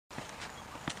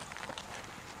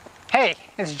Hey,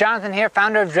 it's Jonathan here,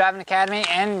 founder of Driving Academy,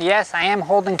 and yes, I am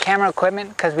holding camera equipment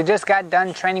because we just got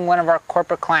done training one of our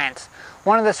corporate clients.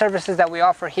 One of the services that we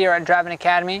offer here at Driving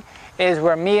Academy is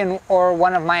where me or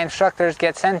one of my instructors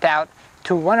get sent out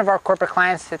to one of our corporate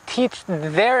clients to teach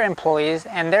their employees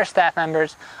and their staff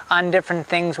members on different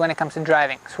things when it comes to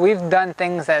driving. So we've done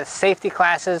things as safety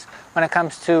classes when it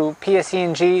comes to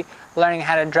PSC&G, learning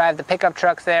how to drive the pickup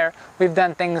trucks there. We've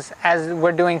done things as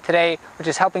we're doing today, which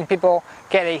is helping people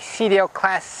get a CDL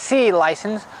Class C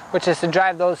license, which is to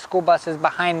drive those school buses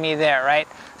behind me there, right?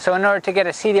 So in order to get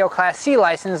a CDL Class C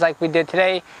license like we did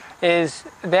today,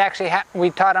 we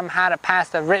taught them how to pass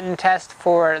the written test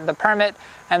for the permit,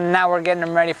 and now we're getting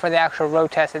them ready for the actual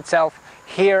road test itself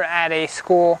here at a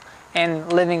school in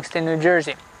Livingston, New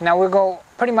Jersey. Now we'll go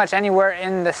pretty much anywhere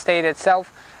in the state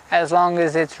itself as long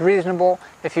as it's reasonable.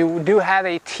 If you do have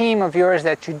a team of yours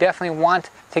that you definitely want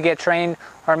to get trained,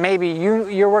 or maybe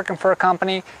you're working for a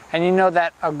company and you know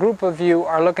that a group of you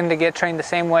are looking to get trained the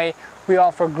same way, we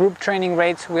offer group training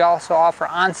rates. We also offer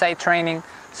on-site training.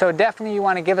 So definitely you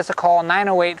want to give us a call,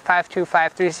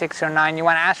 908-525-3609. You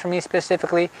want to ask for me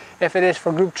specifically if it is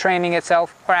for group training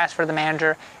itself, or ask for the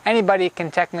manager. Anybody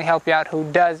can technically help you out who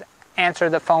does answer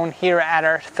the phone here at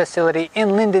our facility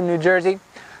in Linden, New Jersey.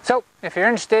 So if you're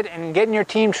interested in getting your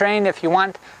team trained, if you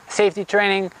want safety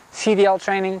training, CDL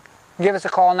training, give us a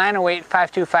call,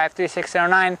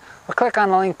 908-525-3609, or click on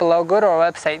the link below. Go to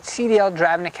our website,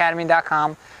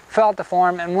 cdldrivingacademy.com, fill out the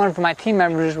form, and one of my team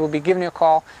members will be giving you a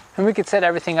call, and we can set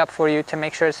everything up for you to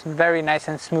make sure it's very nice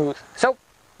and smooth. So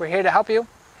we're here to help you.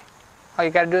 All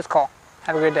you got to do is call.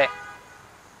 Have a good day.